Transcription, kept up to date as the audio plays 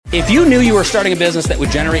If you knew you were starting a business that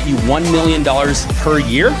would generate you $1 million per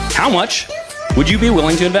year, how much would you be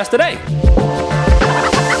willing to invest today?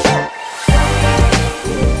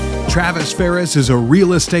 Travis Farris is a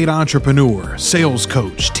real estate entrepreneur, sales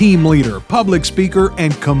coach, team leader, public speaker,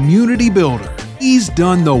 and community builder. He's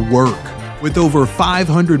done the work with over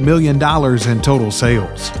 $500 million in total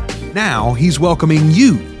sales. Now he's welcoming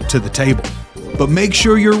you to the table. But make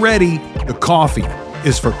sure you're ready. The coffee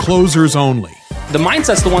is for closers only. The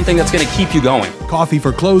mindset's the one thing that's going to keep you going. Coffee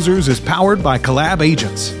for Closers is powered by Collab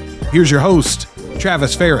Agents. Here's your host,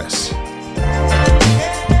 Travis Farris.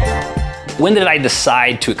 When did I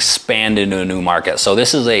decide to expand into a new market? So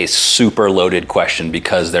this is a super loaded question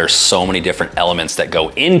because there's so many different elements that go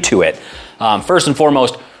into it. First and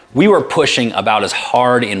foremost, we were pushing about as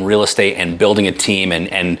hard in real estate and building a team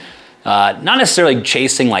and not necessarily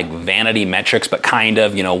chasing like vanity metrics, but kind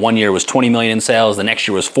of, 1 year was 20 million in sales, the next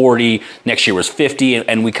year was 40, next year was 50.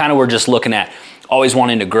 And we kind of were just looking at always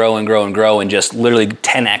wanting to grow and grow and grow and just literally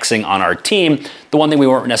 10Xing on our team. The one thing we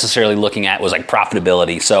weren't necessarily looking at was like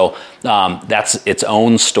profitability. So that's its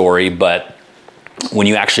own story. But when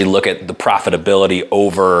you actually look at the profitability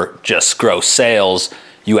over just gross sales,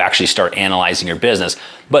 you actually start analyzing your business.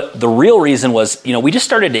 But the real reason was, we just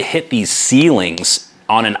started to hit these ceilings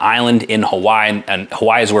on an island in Hawaii, and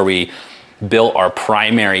Hawaii is where we built our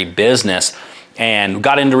primary business and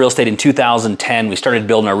got into real estate in 2010. We started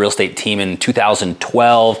building our real estate team in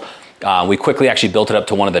 2012. We quickly actually built it up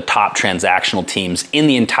to one of the top transactional teams in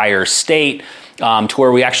the entire state, to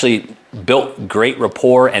where we actually built great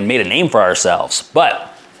rapport and made a name for ourselves.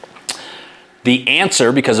 But the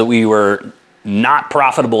answer, because we were not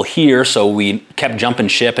profitable here, so we kept jumping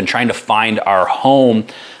ship and trying to find our home.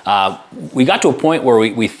 We got to a point where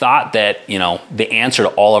we thought that, the answer to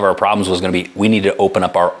all of our problems was going to be, we need to open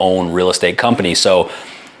up our own real estate company. So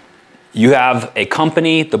you have a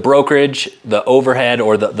company, the brokerage, the overhead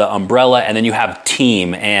or the umbrella, and then you have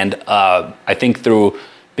team. And I think through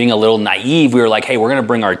being a little naive, we were like, hey, we're going to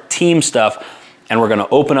bring our team stuff and we're going to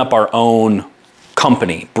open up our own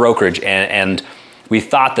company, brokerage. And we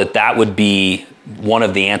thought that would be one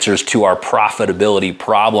of the answers to our profitability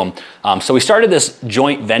problem. So we started this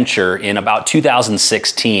joint venture in about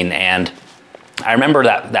 2016. And I remember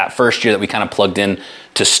that first year that we kind of plugged in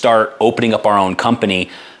to start opening up our own company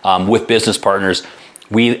with business partners.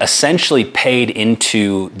 We essentially paid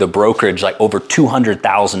into the brokerage like over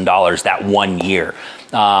 $200,000 that 1 year.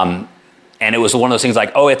 And it was one of those things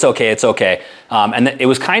like, oh, it's okay. And it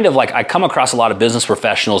was kind of like I come across a lot of business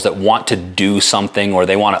professionals that want to do something or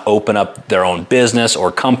they want to open up their own business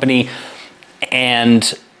or company.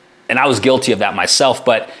 And I was guilty of that myself,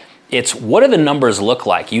 but it's what do the numbers look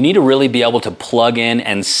like? You need to really be able to plug in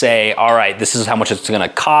and say, all right, this is how much it's going to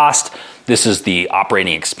cost. This is the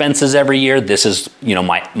operating expenses every year. This is,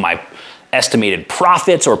 my estimated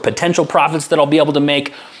profits or potential profits that I'll be able to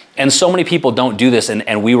make. And so many people don't do this,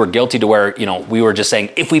 and we were guilty to where, we were just saying,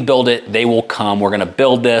 if we build it, they will come. We're going to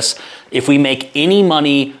build this. If we make any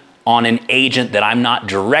money on an agent that I'm not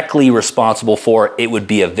directly responsible for, it would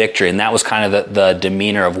be a victory. And that was kind of the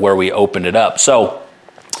demeanor of where we opened it up. So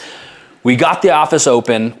we got the office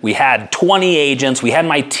open. We had 20 agents. We had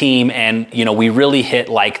my team, and, we really hit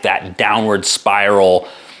like that downward spiral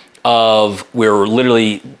of we were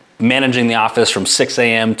literally managing the office from 6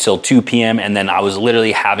 a.m. till 2 p.m. And then I was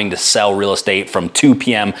literally having to sell real estate from 2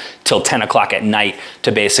 p.m. till 10 o'clock at night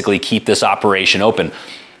to basically keep this operation open.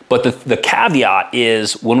 But the caveat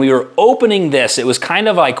is when we were opening this, it was kind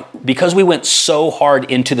of like, because we went so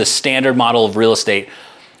hard into the standard model of real estate,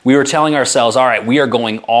 we were telling ourselves, all right, we are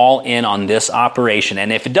going all in on this operation.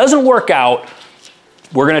 And if it doesn't work out,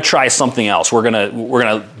 we're going to try something else. We're going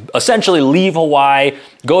to essentially leave Hawaii,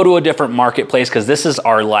 go to a different marketplace, because this is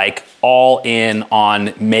our like all in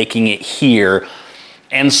on making it here.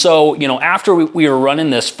 And so, after we were running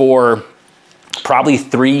this for probably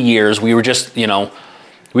 3 years, we were just,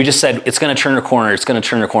 we just said, it's going to turn a corner,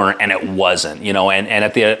 and it wasn't,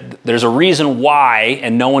 and there's a reason why,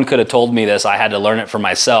 and no one could have told me this. I had to learn it for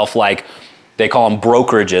myself. Like, they call them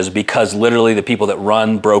brokerages because literally the people that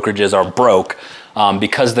run brokerages are broke.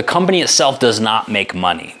 Because the company itself does not make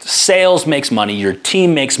money. Sales makes money, your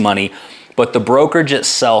team makes money, but the brokerage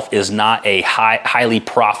itself is not a highly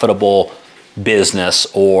profitable business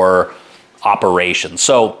or operation.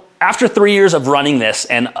 So after 3 years of running this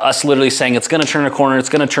and us literally saying it's going to turn a corner, it's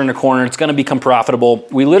going to become profitable,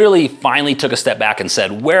 we literally finally took a step back and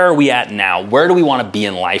said, where are we at now? Where do we want to be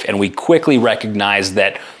in life? And we quickly recognized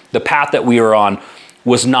that the path that we were on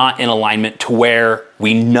was not in alignment to where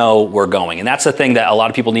we know we're going. And that's the thing that a lot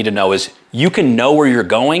of people need to know is you can know where you're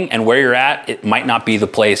going, and where you're at, it might not be the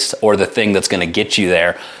place or the thing that's going to get you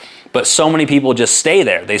there. But so many people just stay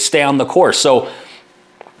there. They stay on the course. So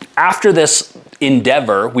after this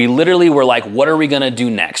endeavor, we literally were like, what are we going to do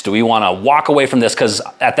next? Do we want to walk away from this? Because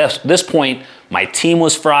at this point, my team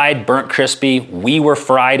was fried, burnt crispy. We were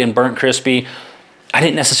fried and burnt crispy. I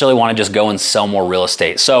didn't necessarily want to just go and sell more real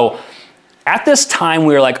estate. So at this time,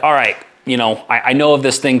 we were like, all right, I know of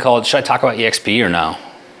this thing called, should I talk about EXP or no?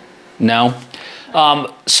 No?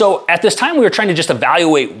 So at this time, we were trying to just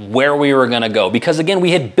evaluate where we were going to go. Because again,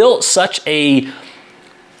 we had built such a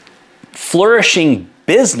flourishing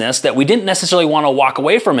business that we didn't necessarily want to walk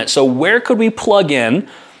away from it. So where could we plug in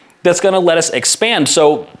that's going to let us expand?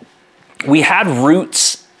 So we had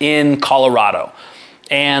roots in Colorado.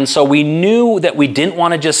 And so we knew that we didn't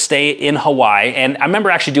want to just stay in Hawaii. And I remember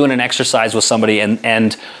actually doing an exercise with somebody,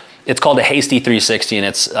 and it's called a Hasty 360, and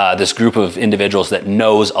it's this group of individuals that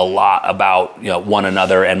knows a lot about one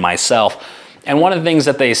another and myself. And one of the things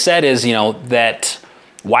that they said is, that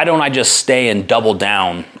why don't I just stay and double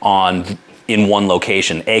down in one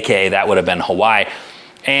location, aka that would have been Hawaii.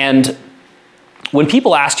 And when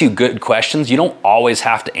people ask you good questions, you don't always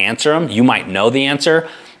have to answer them. You might know the answer.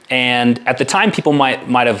 And at the time, people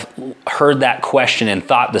might have heard that question and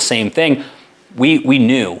thought the same thing. We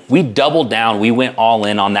knew. We doubled down. We went all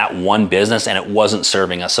in on that one business, and it wasn't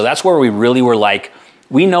serving us. So that's where we really were like,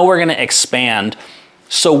 we know we're going to expand.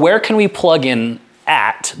 So where can we plug in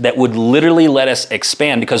at that would literally let us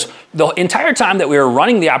expand? Because the entire time that we were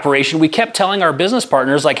running the operation, we kept telling our business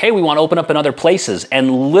partners like, hey, we want to open up in other places.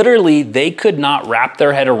 And literally they could not wrap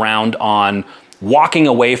their head around on walking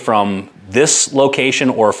away from this location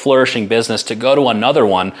or flourishing business to go to another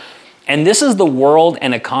one. And this is the world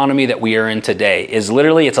and economy that we are in today. Is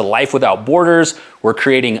literally, it's a life without borders. We're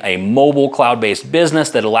creating a mobile cloud-based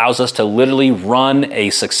business that allows us to literally run a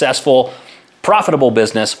successful, profitable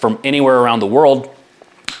business from anywhere around the world.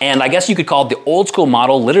 And I guess you could call it the old school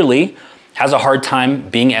model literally has a hard time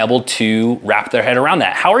being able to wrap their head around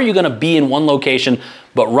that. How are you going to be in one location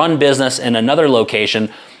but run business in another location?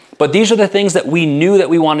 But these are the things that we knew that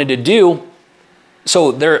we wanted to do.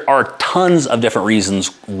 So there are tons of different reasons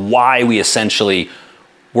why we essentially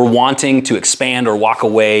were wanting to expand or walk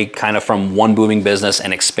away kind of from one booming business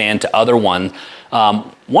and expand to other one.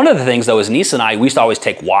 One of the things though is Nisa and I, we used to always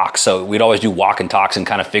take walks. So we'd always do walk and talks and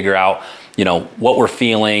kind of figure out, what we're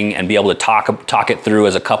feeling and be able to talk it through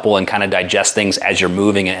as a couple and kind of digest things as you're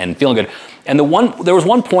moving and feeling good. And there was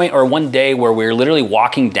one point or one day where we were literally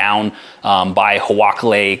walking down by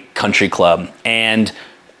Hawakale Country Club, and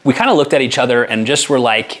we kind of looked at each other and just were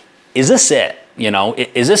like, is this it?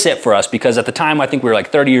 Is this it for us? Because at the time, I think we were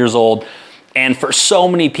like 30 years old. And for so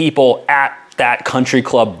many people at that country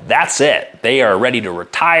club, that's it. They are ready to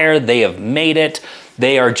retire. They have made it.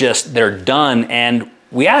 They're done. And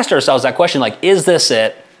we asked ourselves that question, like, is this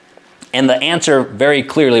it? And the answer very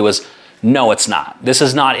clearly was, no, it's not. This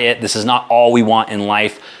is not it. This is not all we want in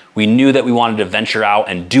life. We knew that we wanted to venture out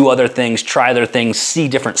and do other things, try other things, see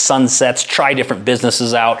different sunsets, try different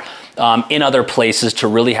businesses out in other places to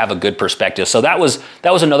really have a good perspective. So that was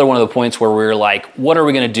another one of the points where we were like, what are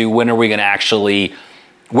we going to do? When are we going to actually,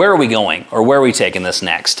 where are we going? Or where are we taking this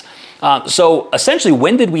next? So essentially,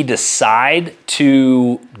 when did we decide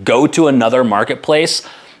to go to another marketplace?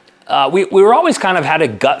 We were always kind of had a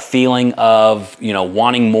gut feeling of,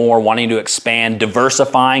 wanting more, wanting to expand,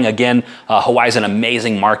 diversifying. Again, Hawaii is an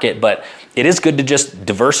amazing market, but it is good to just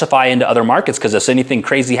diversify into other markets, because if anything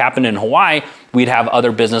crazy happened in Hawaii, we'd have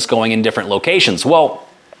other business going in different locations. Well,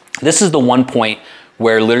 this is the one point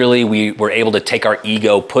where literally we were able to take our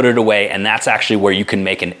ego, put it away, and that's actually where you can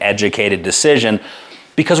make an educated decision.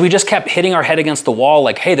 Because we just kept hitting our head against the wall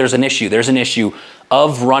like, hey, there's an issue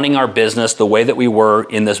of running our business the way that we were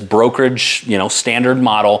in this brokerage, standard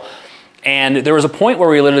model. And there was a point where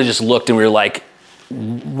we literally just looked and we were like,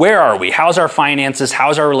 where are we? How's our finances?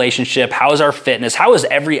 How's our relationship? How's our fitness? How is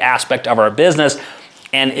every aspect of our business?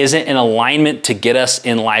 And is it in alignment to get us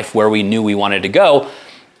in life where we knew we wanted to go?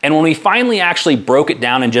 And when we finally actually broke it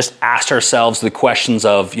down and just asked ourselves the questions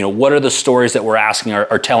of, what are the stories that we're asking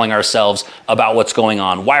or telling ourselves about what's going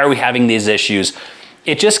on? Why are we having these issues?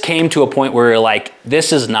 It just came to a point where we're like,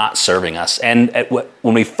 this is not serving us. And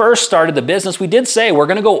when we first started the business, we did say, we're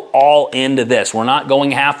going to go all into this. We're not going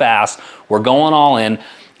half-ass. We're going all in.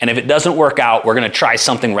 And if it doesn't work out, we're going to try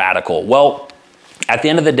something radical. Well, at the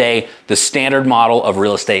end of the day, the standard model of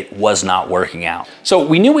real estate was not working out. So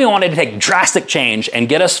we knew we wanted to take drastic change and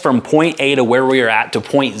get us from point A to where we were at to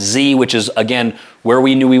point Z, which is, again, where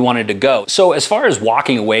we knew we wanted to go. So as far as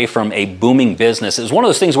walking away from a booming business, it was one of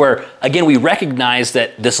those things where, again, we recognized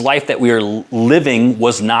that this life that we were living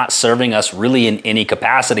was not serving us really in any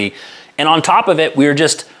capacity. And on top of it, we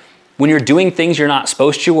when you're doing things you're not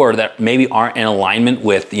supposed to, or that maybe aren't in alignment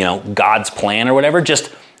with, God's plan or whatever,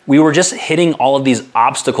 we were just hitting all of these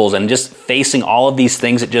obstacles and just facing all of these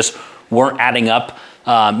things that just weren't adding up.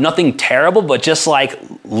 Nothing terrible, but just like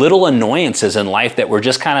little annoyances in life that were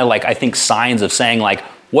just kind of like, I think, signs of saying like,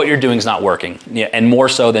 what you're doing is not working. Yeah, and more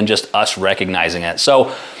so than just us recognizing it.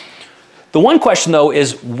 So the one question though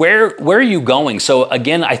is where are you going? So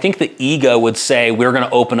again, I think the ego would say we're going to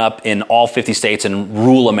open up in all 50 states and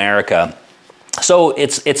rule America. So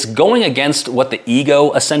it's going against what the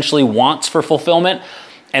ego essentially wants for fulfillment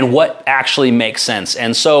and what actually makes sense.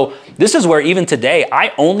 And so this is where even today,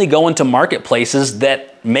 I only go into marketplaces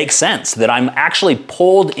that make sense, that I'm actually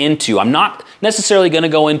pulled into. I'm not necessarily going to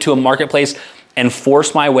go into a marketplace and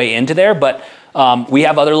force my way into there, but we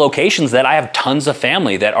have other locations that I have tons of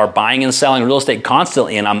family that are buying and selling real estate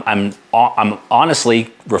constantly, and I'm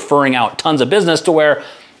honestly referring out tons of business to where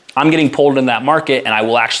I'm getting pulled in that market, and I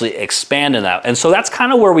will actually expand in that. And so that's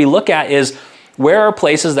kind of where we look at is where are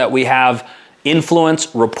places that we have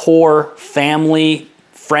influence, rapport, family,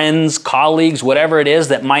 friends, colleagues, whatever it is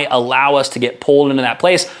that might allow us to get pulled into that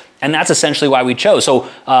place. And that's essentially why we chose. So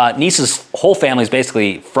Nisa's whole family is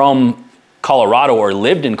basically from Colorado or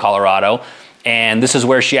lived in Colorado. And this is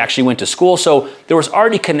where she actually went to school. So there was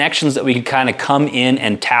already connections that we could kind of come in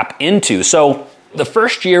and tap into. So the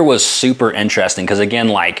first year was super interesting because again,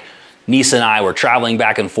 like Nisa and I were traveling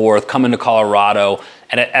back and forth, coming to Colorado.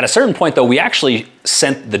 And at a certain point though, we actually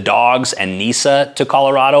sent the dogs and Nisa to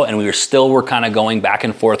Colorado, and we were kind of going back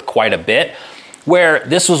and forth quite a bit, where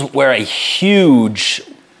this was where a huge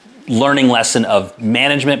learning lesson of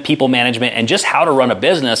management, people management, and just how to run a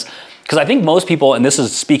business. Because I think most people, and this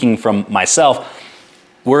is speaking from myself,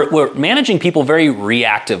 we're managing people very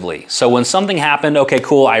reactively. So when something happened, okay,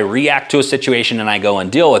 cool, I react to a situation and I go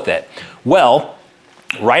and deal with it. Well,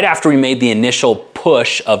 right after we made the initial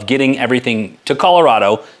push of getting everything to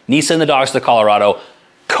Colorado, Nisa and the dogs to Colorado,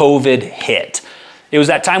 COVID hit. It was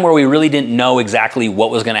that time where we really didn't know exactly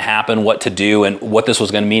what was going to happen, what to do, and what this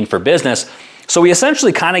was going to mean for business. So we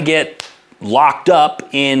essentially kind of get locked up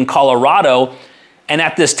in Colorado. And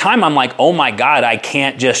at this time, I'm like, oh my God, I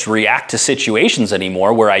can't just react to situations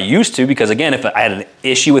anymore where I used to, because again, if I had an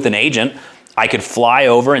issue with an agent, I could fly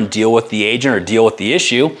over and deal with the agent or deal with the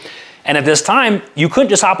issue. And at this time, you couldn't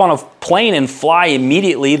just hop on a plane and fly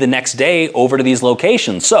immediately the next day over to these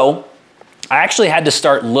locations. So I actually had to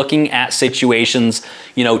start looking at situations,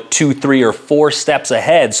 2, 3, or 4 steps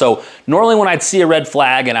ahead. So normally when I'd see a red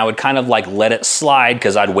flag and I would kind of like let it slide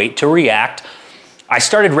because I'd wait to react, I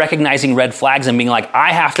started recognizing red flags and being like,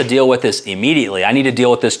 I have to deal with this immediately. I need to deal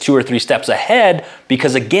with this 2 or 3 steps ahead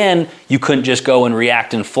because again, you couldn't just go and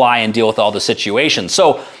react and fly and deal with all the situations.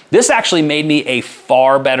 So this actually made me a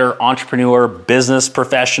far better entrepreneur, business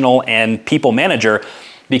professional, and people manager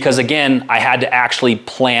because again, I had to actually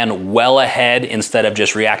plan well ahead instead of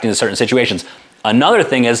just reacting to certain situations. Another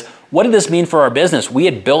thing is, what did this mean for our business? We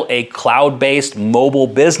had built a cloud-based mobile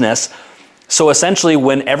business. So essentially,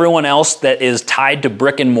 when everyone else that is tied to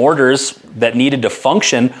brick and mortars that needed to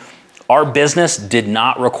function, our business did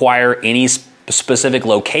not require any specific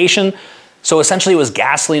location. So essentially, it was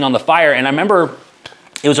gasoline on the fire. And I remember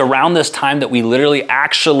it was around this time that we literally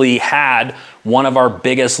actually had one of our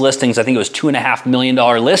biggest listings. I think it was $2.5 million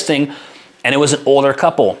listing. And it was an older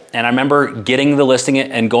couple. And I remember getting the listing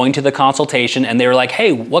and going to the consultation, and they were like,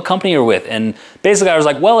 hey, what company are you with? And basically I was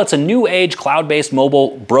like, well, it's a new age cloud-based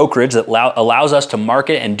mobile brokerage that allows us to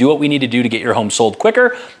market and do what we need to do to get your home sold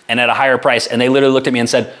quicker and at a higher price. And they literally looked at me and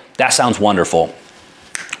said, that sounds wonderful.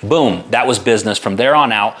 Boom, that was business from there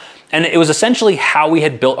on out. And it was essentially how we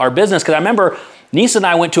had built our business. Because I remember Nisa and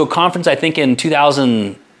I went to a conference, I think in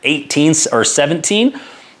 2018 or 17,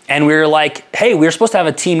 and we were like, hey, we were supposed to have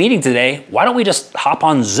a team meeting today. Why don't we just hop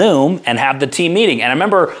on Zoom and have the team meeting? And I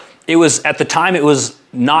remember at the time, it was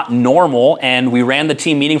not normal. And we ran the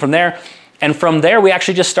team meeting from there. And from there, we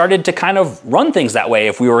actually just started to kind of run things that way.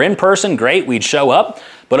 If we were in person, great, we'd show up.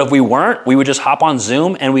 But if we weren't, we would just hop on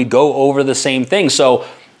Zoom and we'd go over the same thing. So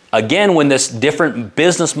again, when this different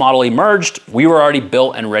business model emerged, we were already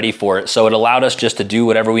built and ready for it. So it allowed us just to do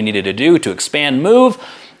whatever we needed to do to expand, move,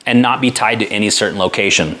 and not be tied to any certain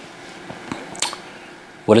location.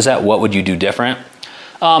 What is that? What would you do different?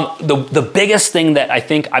 The biggest thing that I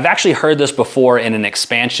think, I've actually heard this before in an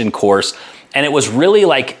expansion course, and it was really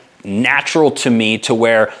like natural to me to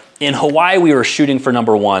where in Hawaii, we were shooting for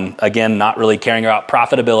number 1, again, not really caring about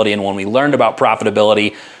profitability. And when we learned about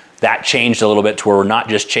profitability, that changed a little bit to where we're not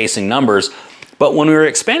just chasing numbers. But when we were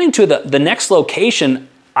expanding to the next location,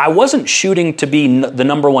 I wasn't shooting to be the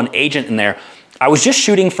number 1 agent in there. I was just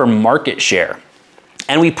shooting for market share.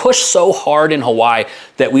 And we pushed so hard in Hawaii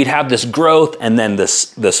that we'd have this growth and then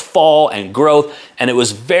this fall and growth. And it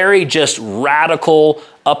was very just radical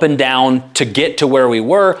up and down to get to where we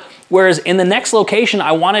were. Whereas in the next location,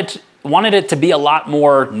 I wanted it to be a lot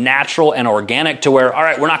more natural and organic to where, all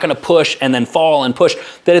right, we're not going to push and then fall and push,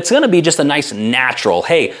 that it's going to be just a nice natural,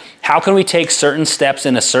 hey, how can we take certain steps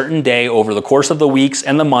in a certain day over the course of the weeks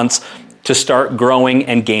and the months to start growing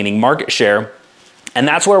and gaining market share? And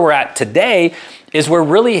that's where we're at today, is we're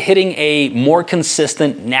really hitting a more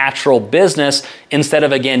consistent, natural business instead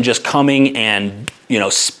of, again, just coming and,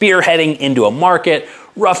 spearheading into a market,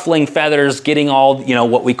 ruffling feathers, getting all,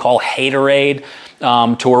 what we call haterade,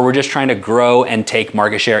 to where we're just trying to grow and take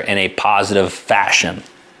market share in a positive fashion.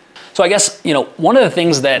 So I guess, one of the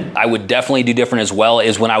things that I would definitely do different as well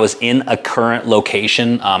is when I was in a current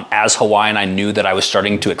location as Hawaii and I knew that I was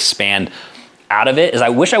starting to expand out of it, is I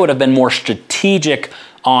wish I would have been more strategic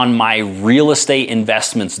on my real estate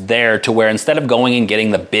investments there, to where instead of going and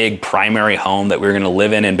getting the big primary home that we were going to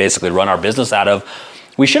live in and basically run our business out of,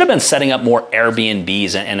 we should have been setting up more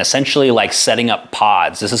Airbnbs and essentially like setting up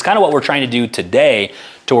pods. This is kind of what we're trying to do today,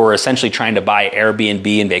 to where we're essentially trying to buy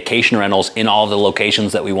Airbnb and vacation rentals in all the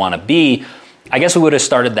locations that we want to be. I guess we would have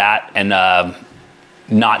started that and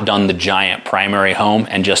not done the giant primary home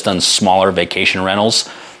and just done smaller vacation rentals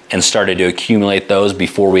and started to accumulate those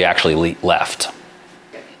before we actually left.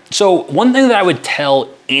 So one thing that I would tell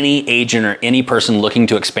any agent or any person looking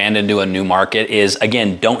to expand into a new market is,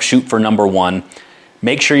 again, don't shoot for number one.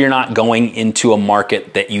 Make sure you're not going into a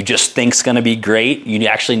market that you just think is going to be great. You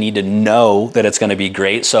actually need to know that it's going to be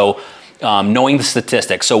great. So knowing the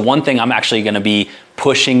statistics. So one thing, I'm actually going to be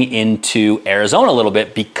pushing into Arizona a little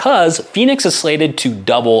bit because Phoenix is slated to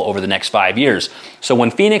double over the next 5 years. So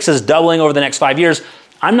when Phoenix is doubling over the next 5 years,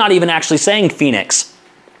 I'm not even actually saying Phoenix.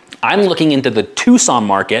 I'm looking into the Tucson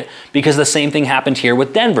market because the same thing happened here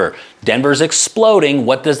with Denver. Denver's exploding.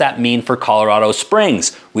 What does that mean for Colorado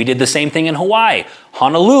Springs? We did the same thing in Hawaii.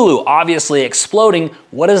 Honolulu, obviously exploding.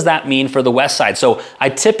 What does that mean for the West Side? So I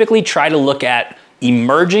typically try to look at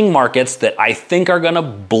emerging markets that I think are going to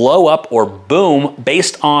blow up or boom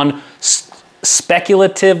based on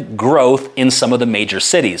speculative growth in some of the major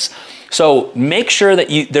cities. So make sure that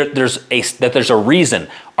there's a reason.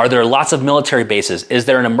 Are there lots of military bases? Is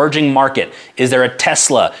there an emerging market? Is there a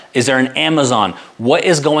Tesla? Is there an Amazon? What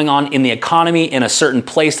is going on in the economy in a certain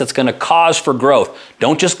place that's going to cause for growth?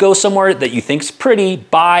 Don't just go somewhere that you think's pretty,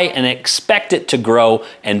 buy and expect it to grow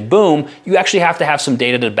and boom. You actually have to have some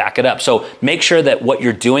data to back it up. So make sure that what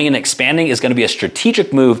you're doing and expanding is going to be a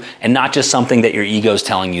strategic move and not just something that your ego is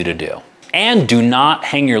telling you to do. And do not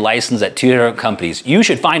hang your license at 2 different companies. You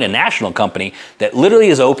should find a national company that literally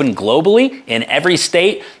is open globally in every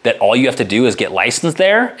state, that all you have to do is get licensed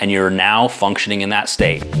there and you're now functioning in that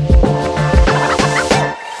state.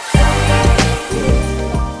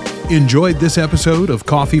 Enjoyed this episode of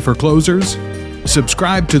Coffee for Closers?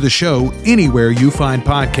 Subscribe to the show anywhere you find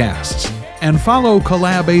podcasts and follow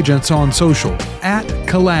Collab Agents on social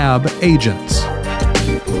 @Collab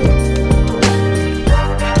Agents.